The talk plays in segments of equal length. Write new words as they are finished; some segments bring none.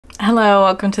Hello,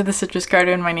 welcome to the Citrus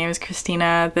Garden. My name is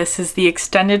Christina. This is the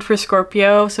extended for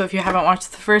Scorpio, so if you haven't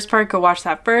watched the first part, go watch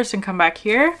that first and come back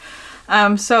here.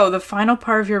 So the final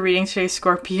part of your reading today,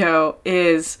 Scorpio,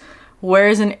 is where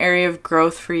is an area of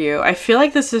growth for you? I feel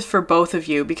like this is for both of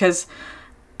you because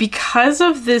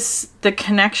of this, the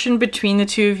connection between the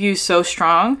two of you is so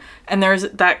strong, and there's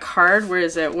that card, where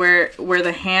is it, where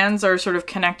the hands are sort of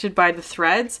connected by the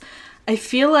threads. I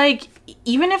feel like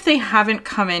even if they haven't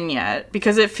come in yet,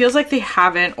 because it feels like they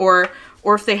haven't, or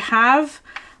if they have,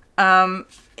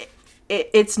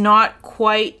 it's not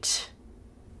quite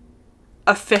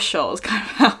official is kind of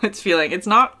how it's feeling. It's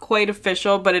not quite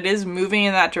official, but it is moving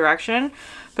in that direction.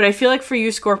 But I feel like for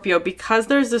you, Scorpio, because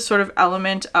there's this sort of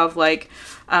element of like,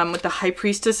 with the High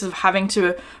Priestess, of having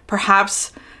to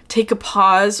perhaps take a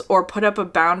pause or put up a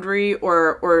boundary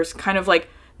or kind of like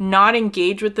not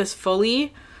engage with this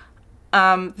fully.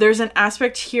 There's an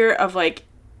aspect here of like,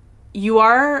 you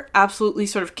are absolutely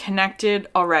sort of connected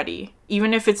already,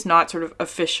 even if it's not sort of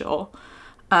official,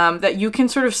 that you can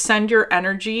sort of send your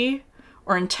energy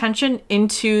or intention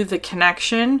into the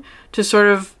connection to sort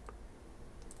of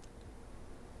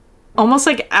almost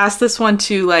like ask this one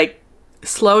to like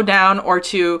slow down or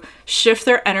to shift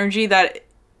their energy,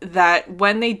 that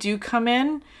when they do come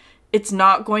in, it's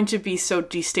not going to be so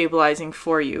destabilizing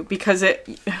for you, because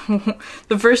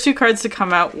the first two cards to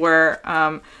come out were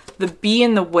the bee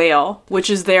and the whale, which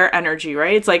is their energy,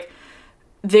 right? It's like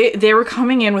they were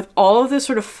coming in with all of this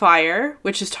sort of fire,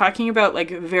 which is talking about like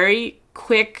very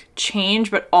quick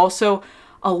change, but also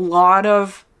a lot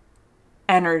of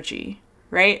energy,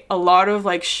 right? A lot of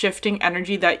like shifting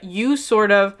energy that you sort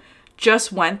of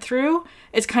just went through.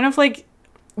 It's kind of like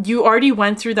you already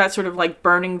went through that sort of like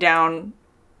burning down,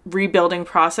 rebuilding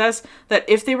process, that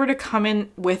if they were to come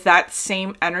in with that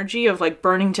same energy of like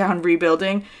burning down,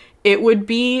 rebuilding, it would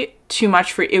be too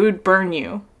much for you. It would burn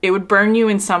you. It would burn you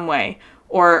in some way,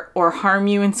 or harm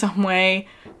you in some way.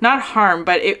 Not harm,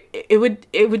 but it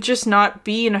would just not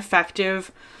be an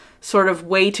effective sort of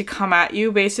way to come at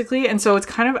you, basically. And so it's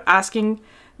kind of asking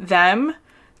them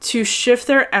to shift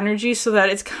their energy so that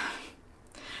it's,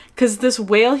 because this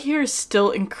whale here is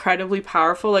still incredibly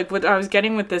powerful. Like what I was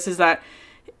getting with this is that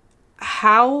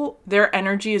how their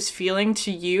energy is feeling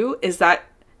to you is that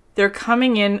they're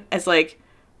coming in as like,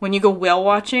 when you go whale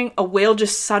watching, a whale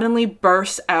just suddenly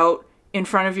bursts out in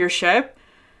front of your ship.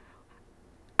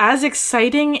 As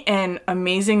exciting and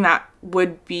amazing that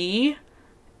would be,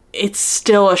 it's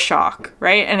still a shock,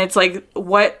 right? And it's like,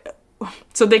 what?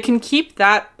 So they can keep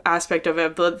that aspect of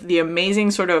it, the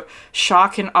amazing sort of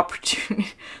shock and opportunity,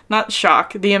 not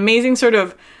shock, the amazing sort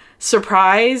of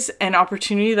surprise and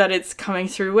opportunity that it's coming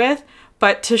through with,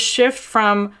 but to shift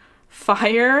from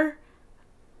fire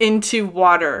into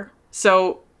water.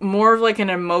 So more of like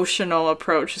an emotional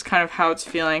approach is kind of how it's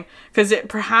feeling, because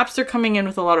perhaps they're coming in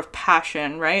with a lot of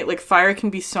passion, right? Like fire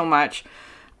can be so much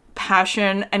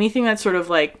passion, anything that's sort of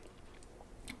like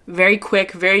very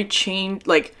quick, very chained,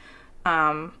 like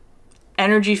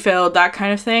energy filled, that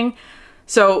kind of thing.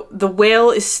 So the whale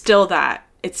is still that.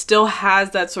 It still has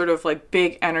that sort of like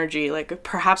big energy, like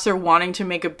perhaps they're wanting to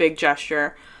make a big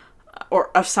gesture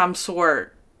or of some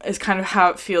sort, is kind of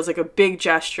how it feels, like a big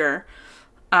gesture.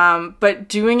 But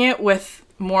doing it with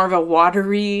more of a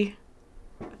watery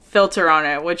filter on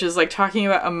it, which is like talking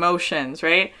about emotions,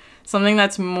 right? Something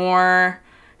that's more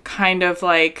kind of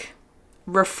like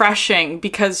refreshing,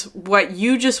 because what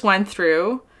you just went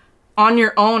through on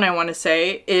your own, I want to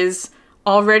say, is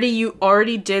you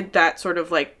already did that sort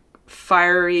of like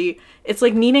fiery, it's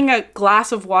like needing a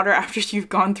glass of water after you've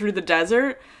gone through the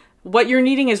desert. What you're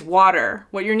needing is water.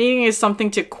 What you're needing is something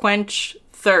to quench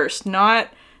thirst, not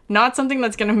something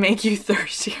that's going to make you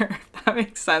thirstier, if that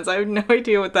makes sense. I have no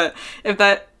idea if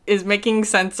that is making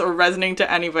sense or resonating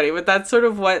to anybody, but that's sort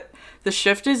of what the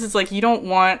shift is. It's like you don't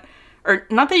want, or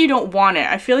not that you don't want it.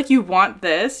 I feel like you want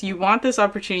this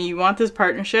opportunity, you want this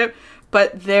partnership,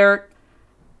 but their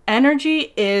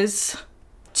energy is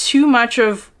too much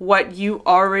of what you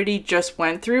already just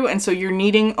went through. And so you're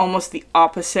needing almost the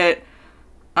opposite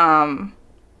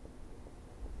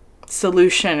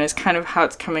solution, is kind of how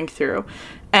it's coming through.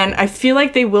 And I feel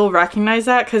like they will recognize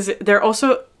that, because they're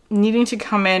also needing to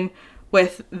come in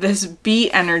with this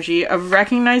bee energy of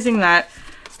recognizing that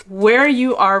where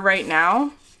you are right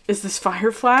now is this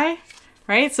firefly,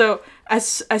 right? So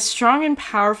as strong and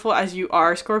powerful as you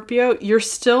are, Scorpio, you're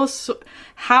still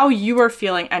how you are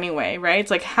feeling anyway, right?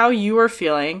 It's like how you are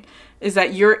feeling is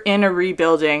that you're in a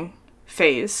rebuilding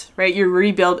phase, right?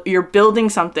 You're building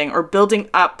something or building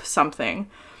up something.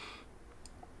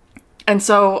 And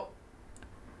so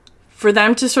for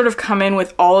them to sort of come in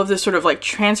with all of this sort of like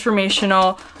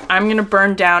transformational, I'm going to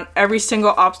burn down every single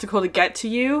obstacle to get to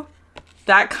you,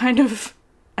 that kind of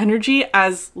energy,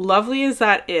 as lovely as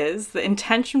that is, the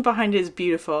intention behind it is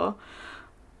beautiful,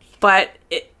 but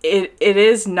it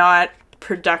is not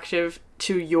productive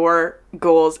to your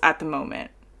goals at the moment,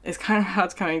 is kind of how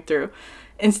it's coming through.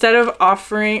 Instead of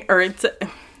offering, or it's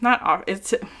not off,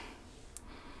 it's,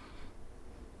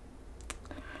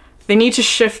 they need to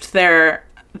shift their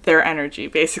energy,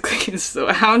 basically.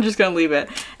 So how I'm just gonna leave it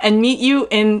and meet you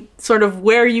in sort of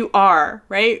where you are,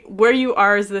 right? Where you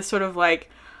are is this sort of like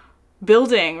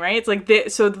building, right? It's like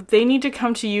so they need to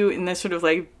come to you in this sort of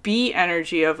like bee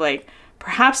energy of like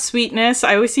perhaps sweetness.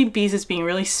 I always see bees as being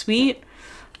really sweet,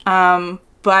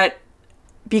 but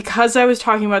because I was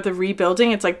talking about the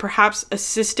rebuilding, it's like perhaps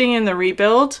assisting in the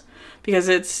rebuild because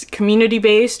it's community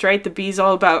based, right? The bee's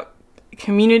all about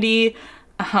community,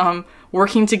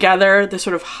 working together, the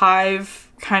sort of hive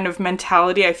kind of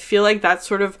mentality. I feel like that's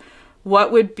sort of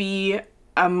what would be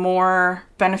a more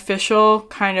beneficial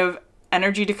kind of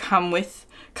energy to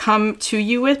come to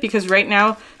you with, because right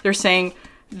now they're saying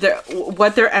that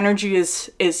what their energy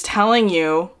is telling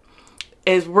you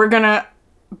is we're gonna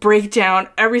break down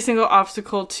every single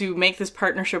obstacle to make this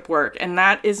partnership work, and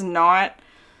that is not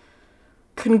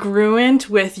congruent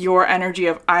with your energy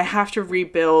of I have to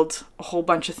rebuild a whole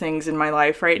bunch of things in my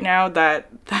life right now. That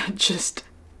just,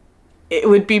 it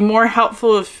would be more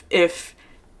helpful if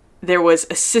there was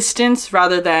assistance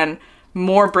rather than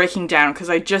more breaking down, because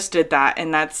I just did that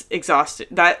and that's exhausting.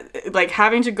 That, like,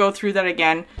 having to go through that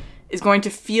again is going to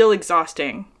feel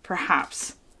exhausting,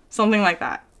 perhaps something like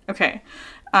that. Okay,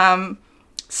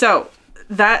 so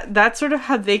that's sort of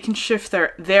how they can shift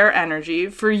their energy.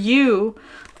 For you,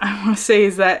 I want to say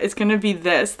is that it's going to be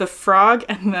this, the frog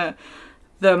and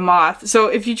the moth. So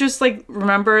if you just like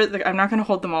remember, like, I'm not going to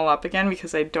hold them all up again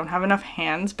because I don't have enough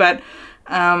hands, but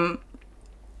the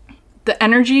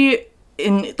energy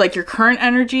in like your current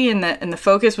energy and the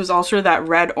focus was also that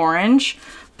red orange,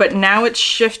 but now it's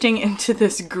shifting into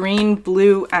this green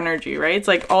blue energy, right? It's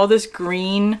like all this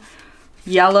green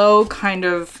yellow kind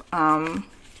of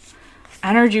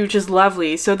energy, which is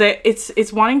lovely. So that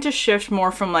it's wanting to shift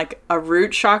more from like a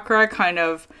root chakra kind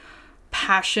of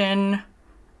passion,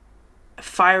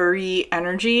 fiery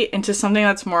energy into something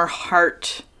that's more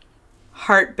heart-based,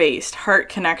 heart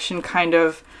connection kind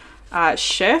of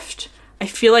shift. I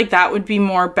feel like that would be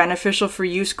more beneficial for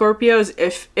you, Scorpios,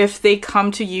 if they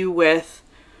come to you with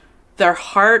their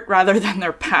heart rather than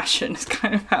their passion, is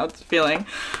kind of how it's feeling.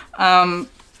 But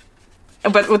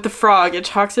with the frog, it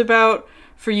talks about,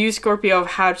 for you, Scorpio, of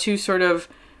how to sort of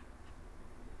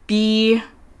be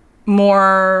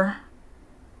more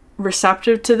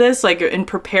receptive to this, like in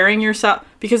preparing yourself,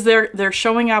 because they're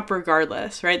showing up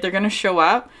regardless, right? They're going to show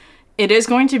up. It is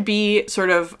going to be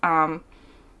sort of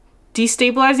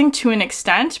destabilizing to an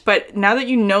extent, but now that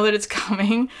you know that it's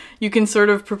coming, you can sort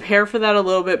of prepare for that a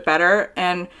little bit better.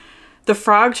 And the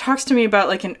frog talks to me about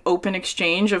like an open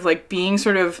exchange of like being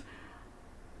sort of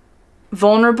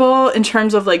vulnerable in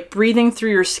terms of like breathing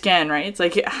through your skin, right? It's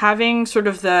like having sort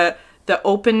of the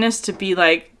openness to be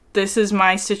like, this is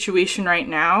my situation right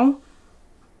now.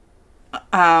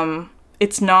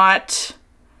 It's not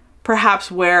perhaps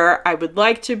where I would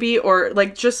like to be, or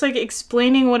like just like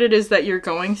explaining what it is that you're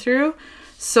going through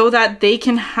so that they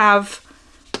can have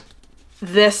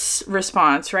this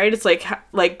response, right? It's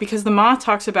like because the moth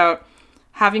talks about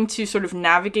having to sort of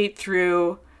navigate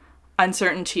through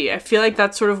uncertainty. I feel like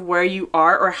that's sort of where you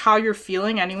are, or how you're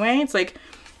feeling anyway. It's like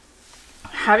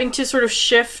having to sort of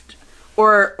shift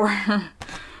or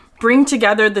bring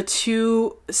together the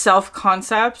two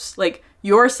self-concepts, like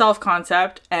your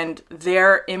self-concept and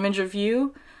their image of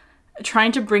you,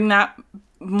 trying to bring that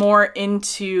more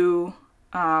into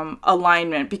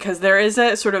alignment, because there is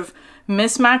a sort of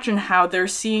mismatch in how they're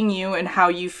seeing you and how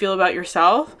you feel about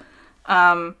yourself.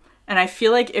 And I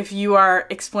feel like if you are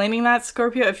explaining that,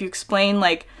 Scorpio, if you explain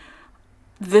like,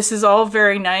 this is all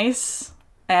very nice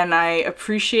and I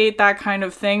appreciate that kind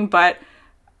of thing, but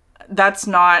that's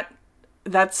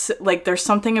like, there's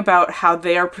something about how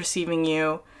they are perceiving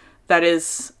you that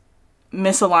is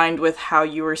misaligned with how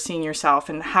you are seeing yourself,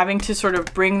 and having to sort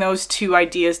of bring those two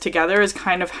ideas together is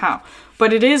kind of how,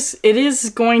 but it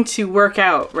is going to work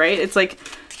out, right? It's like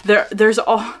there's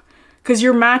all, because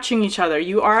you're matching each other.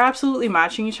 You are absolutely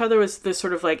matching each other with this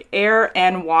sort of like air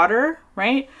and water,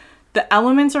 right? The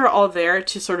elements are all there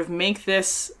to sort of make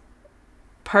this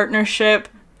partnership,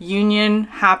 union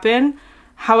happen.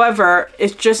 However,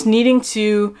 it's just needing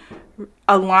to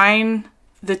align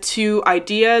the two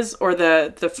ideas, or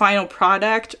the final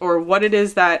product, or what it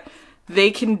is that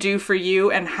they can do for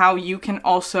you and how you can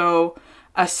also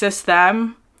assist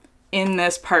them in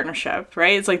this partnership,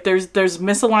 right? It's like there's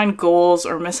misaligned goals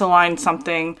or misaligned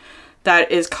something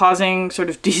that is causing sort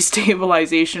of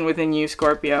destabilization within you,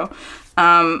 Scorpio.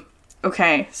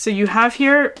 Okay, so you have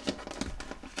here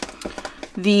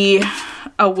the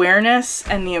awareness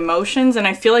and the emotions, and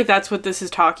I feel like that's what this is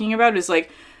talking about, is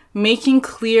like making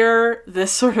clear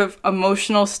this sort of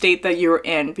emotional state that you're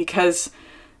in, because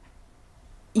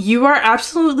you are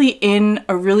absolutely in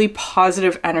a really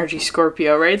positive energy,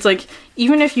 Scorpio, right? It's like,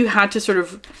 even if you had to sort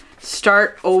of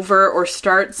start over or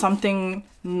start something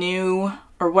new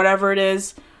or whatever it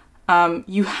is,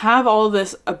 you have all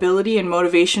this ability and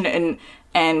motivation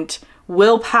and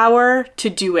willpower to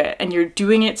do it, and you're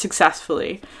doing it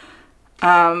successfully.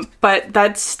 But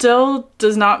that still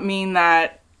does not mean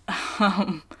that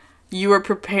you are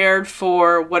prepared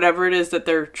for whatever it is that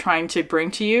they're trying to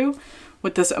bring to you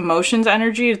with this emotions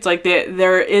energy. It's like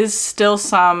there is still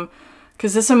some,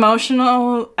 because this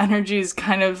emotional energy is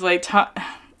kind of like,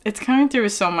 it's coming through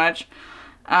with so much.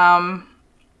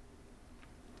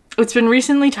 It's been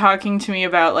recently talking to me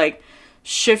about like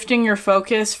shifting your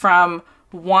focus from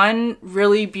one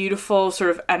really beautiful sort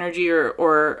of energy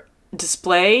or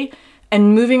display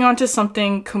and moving on to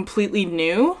something completely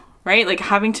new, right? Like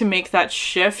having to make that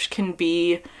shift can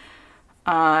be,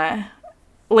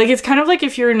 like, it's kind of like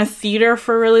if you're in a theater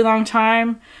for a really long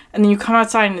time and then you come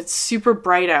outside and it's super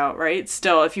bright out, right?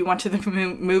 Still, if you went to the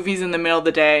movies in the middle of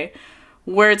the day,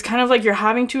 where it's kind of like you're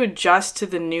having to adjust to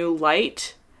the new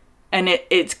light, and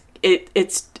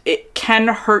it can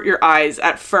hurt your eyes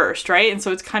at first, right? And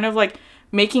so it's kind of like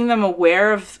making them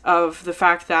aware of the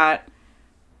fact that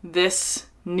this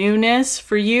newness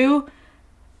for you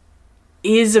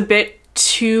is a bit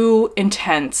too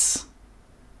intense,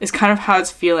 is kind of how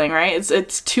it's feeling, right?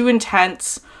 It's too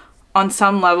intense on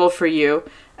some level for you.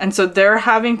 And so they're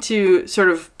having to sort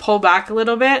of pull back a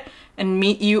little bit and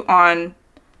meet you on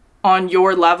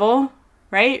your level,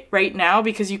 right now,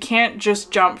 because you can't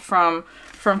just jump from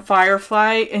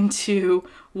Firefly into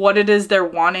what it is they're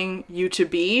wanting you to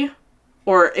be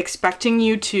or expecting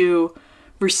you to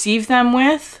receive them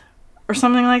with or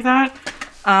something like that.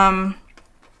 And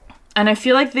I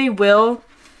feel like they will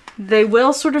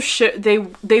sort of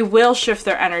they will shift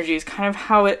their energies, kind of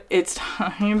how it's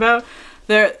talking about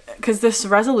there, because this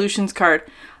resolutions card,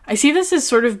 I see this as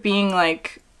sort of being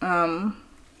like,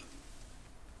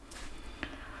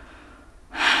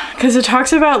 because it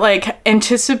talks about like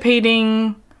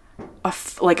anticipating a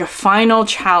final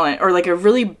challenge, or like a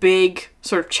really big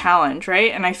sort of challenge,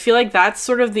 right? And I feel like that's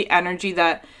sort of the energy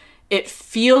that it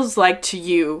feels like to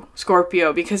you,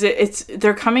 Scorpio, because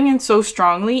they're coming in so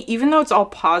strongly. Even though it's all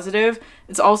positive,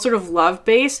 it's all sort of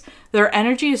love-based, their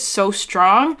energy is so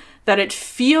strong that it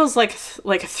feels like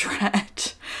a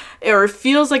threat, or it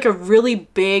feels like a really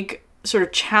big sort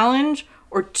of challenge,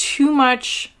 or too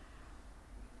much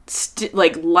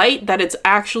like light that it's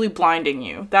actually blinding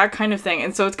you, that kind of thing.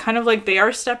 And so it's kind of like they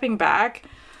are stepping back.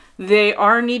 They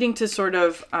are needing to sort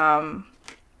of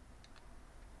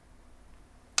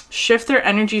shift their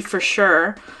energy for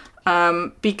sure,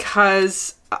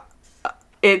 because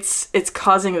it's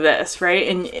causing this,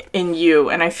 right, in you.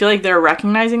 And I feel like they're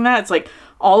recognizing that. It's like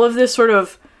all of this sort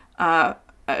of a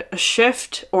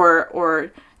shift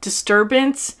or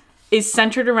disturbance is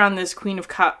centered around this Queen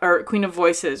of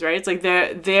Voices, right? It's like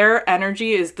their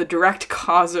energy is the direct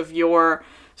cause of your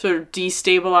sort of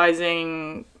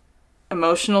destabilizing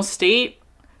emotional state,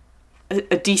 a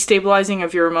destabilizing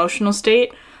of your emotional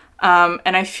state.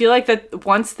 And I feel like that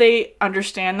once they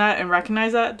understand that and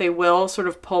recognize that, they will sort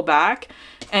of pull back.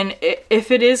 And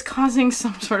if it is causing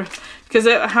some sort of, because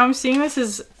how I'm seeing this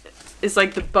is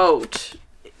like the boat.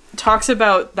 It talks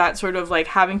about that sort of like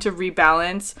having to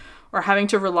rebalance or having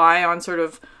to rely on sort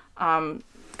of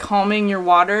calming your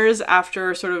waters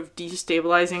after sort of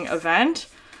destabilizing event.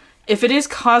 If it is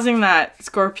causing that,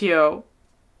 Scorpio,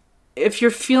 if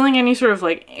you're feeling any sort of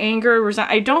like anger,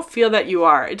 resentment, I don't feel that you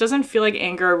are. It doesn't feel like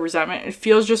anger or resentment. It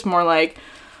feels just more like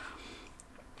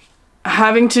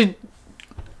having to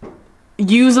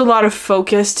use a lot of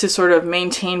focus to sort of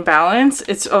maintain balance.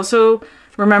 It's also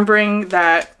remembering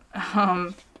that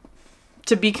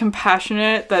to be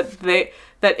compassionate, that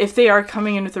if they are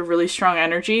coming in with a really strong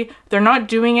energy, they're not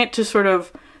doing it to sort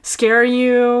of scare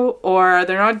you, or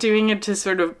they're not doing it to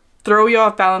sort of throw you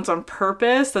off balance on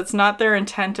purpose. That's not their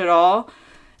intent at all,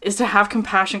 is to have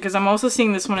compassion. Because I'm also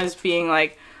seeing this one as being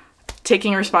like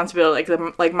taking responsibility,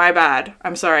 like my bad,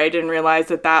 I'm sorry, I didn't realize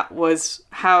that was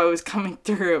how it was coming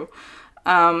through.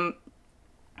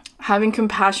 Having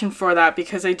compassion for that,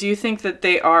 because I do think that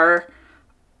they are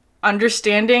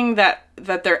understanding that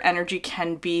their energy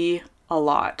can be a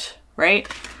lot, right?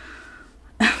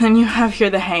 And then you have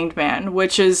here the Hanged Man,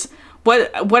 which is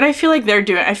what I feel like they're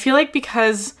doing. I feel like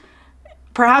because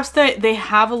perhaps they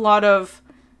have a lot of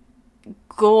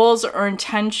goals or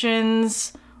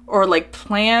intentions or like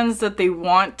plans that they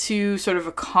want to sort of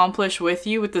accomplish with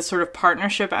you with this sort of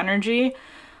partnership energy,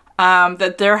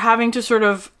 that they're having to sort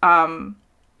of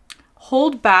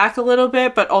hold back a little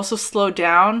bit, but also slow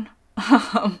down.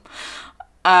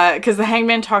 Because the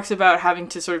Hangman talks about having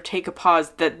to sort of take a pause,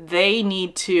 that they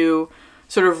need to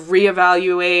sort of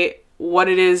reevaluate what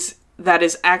it is that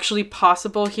is actually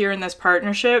possible here in this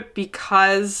partnership,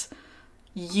 because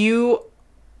you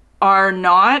are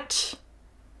not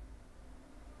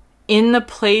in the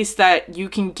place that you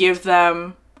can give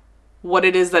them what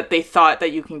it is that they thought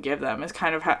that you can give them. Is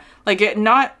kind of how, like,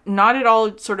 not at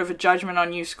all sort of a judgment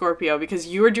on you, Scorpio, because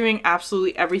you are doing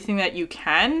absolutely everything that you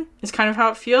can, is kind of how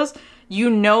it feels. You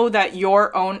know that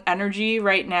your own energy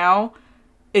right now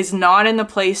is not in the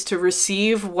place to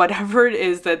receive whatever it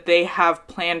is that they have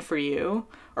planned for you,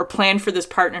 or planned for this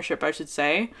partnership, I should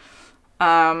say.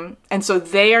 And so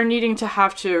they are needing to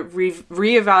have to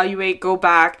reevaluate, go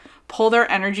back, pull their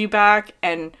energy back,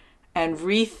 and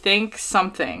rethink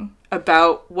something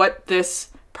about what this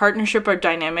partnership or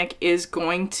dynamic is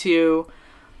going to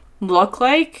look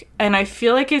like. And I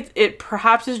feel like it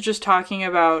perhaps is just talking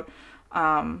about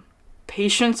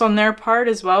patience on their part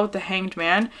as well with the Hanged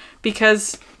Man,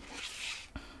 because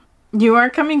you are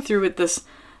coming through with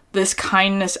this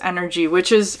kindness energy,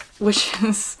 which is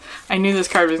I knew this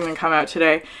card was going to come out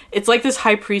today. It's like this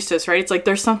High Priestess, right? It's like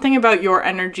there's something about your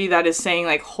energy that is saying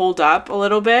like hold up a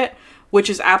little bit, which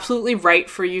is absolutely right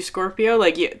for you, Scorpio.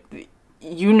 Like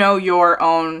you know your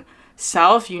own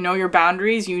self, you know your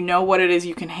boundaries, you know what it is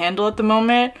you can handle at the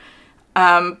moment.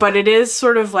 But it is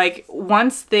sort of like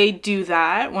once they do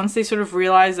that, once they sort of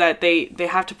realize that they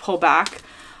have to pull back,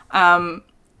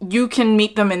 you can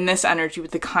meet them in this energy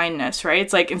with the kindness, right?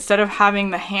 It's like instead of having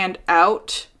the hand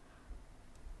out,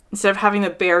 instead of having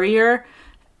the barrier,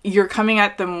 you're coming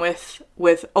at them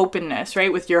with openness,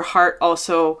 right? With your heart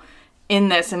also in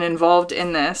this and involved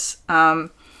in this.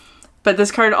 But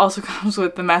this card also comes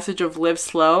with the message of live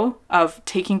slow, of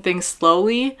taking things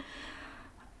slowly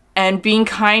and being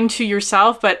kind to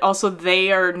yourself, but also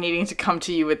they are needing to come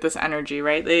to you with this energy,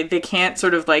 right? They can't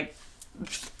sort of like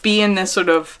be in this sort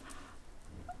of,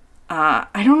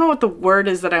 I don't know what the word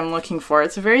is that I'm looking for.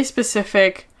 It's a very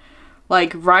specific,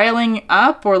 like riling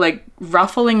up or like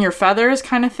ruffling your feathers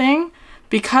kind of thing,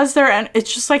 because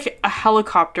it's just like a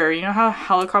helicopter. You know how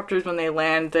helicopters, when they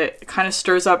land, that kind of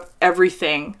stirs up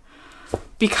everything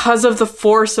because of the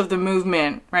force of the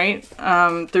movement, right?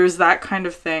 There's that kind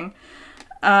of thing.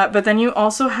 But then you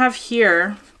also have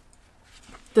here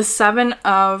the 7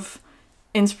 of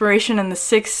inspiration and the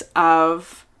 6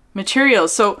 of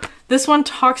materials. So this one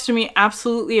talks to me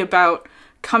absolutely about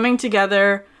coming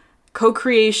together,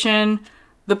 co-creation,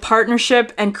 the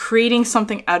partnership, and creating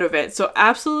something out of it. So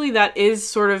absolutely that is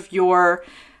sort of your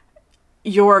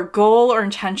goal or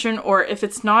intention, or if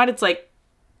it's not, it's like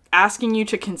asking you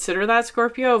to consider that,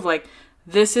 Scorpio, of like,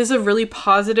 this is a really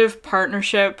positive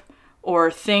partnership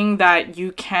or thing that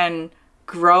you can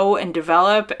grow and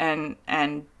develop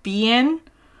and be in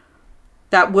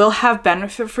that will have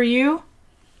benefit for you.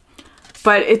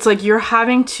 But it's like you're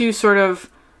having to sort of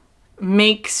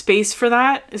make space for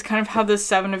that, is kind of how this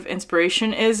 7 of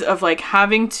inspiration is, of like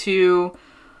having to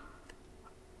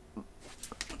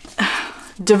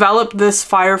develop this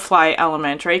firefly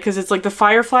element, right? Because it's like the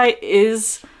firefly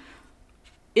is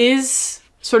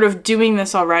sort of doing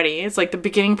this already. It's like the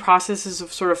beginning processes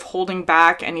of sort of holding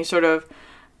back any sort of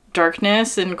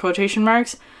darkness in quotation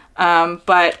marks.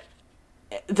 But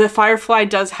the firefly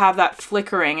does have that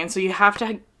flickering. And so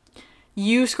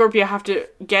you, Scorpio, have to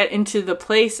get into the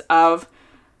place of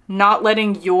not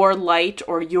letting your light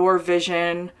or your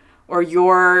vision or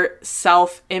your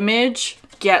self-image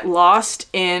get lost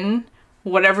in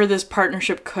whatever this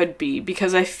partnership could be.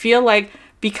 Because I feel like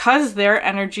because their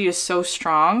energy is so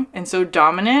strong and so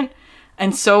dominant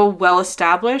and so well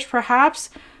established, perhaps,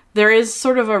 there is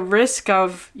sort of a risk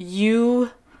of you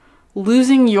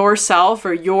losing yourself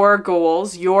or your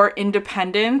goals, your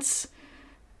independence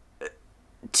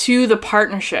to the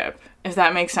partnership, if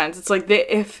that makes sense. It's like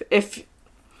if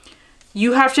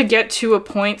you have to get to a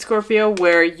point, Scorpio,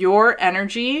 where your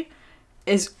energy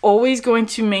is always going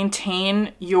to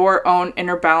maintain your own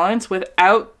inner balance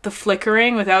without the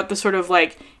flickering, without the sort of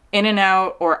like in and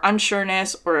out or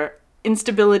unsureness or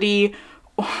instability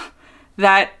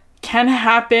that can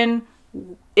happen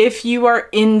if you are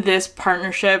in this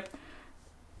partnership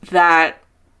that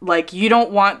like you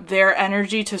don't want their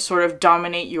energy to sort of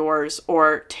dominate yours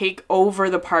or take over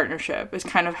the partnership is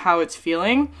kind of how it's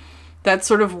feeling. That's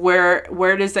sort of where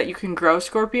it is that you can grow,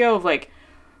 Scorpio, of like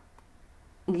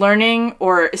learning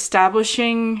or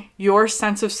establishing your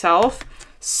sense of self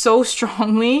so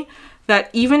strongly that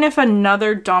even if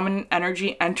another dominant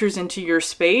energy enters into your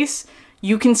space,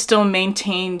 you can still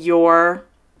maintain your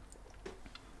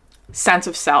sense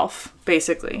of self,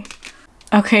 basically.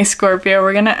 Okay, Scorpio,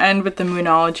 we're going to end with the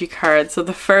Moonology card. So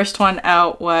the first one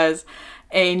out was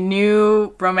a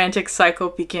new romantic cycle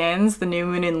begins, the new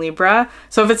moon in Libra.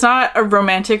 So if it's not a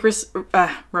romantic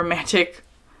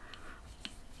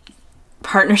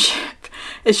partnership,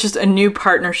 it's just a new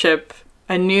partnership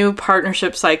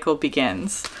cycle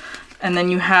begins. And then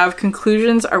you have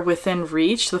conclusions are within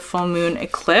reach, the full moon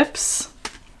eclipse.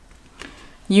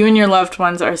 You and your loved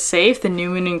ones are safe, the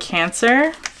new moon in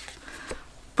Cancer.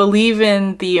 Believe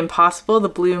in the impossible, the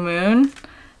blue moon,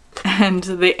 and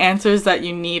the answers that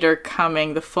you need are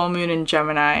coming, the full moon in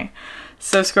Gemini.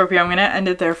 So Scorpio, I'm going to end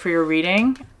it there for your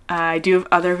reading. I do have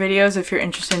other videos if you're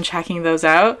interested in checking those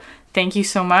out. Thank you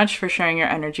so much for sharing your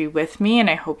energy with me, and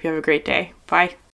I hope you have a great day. Bye.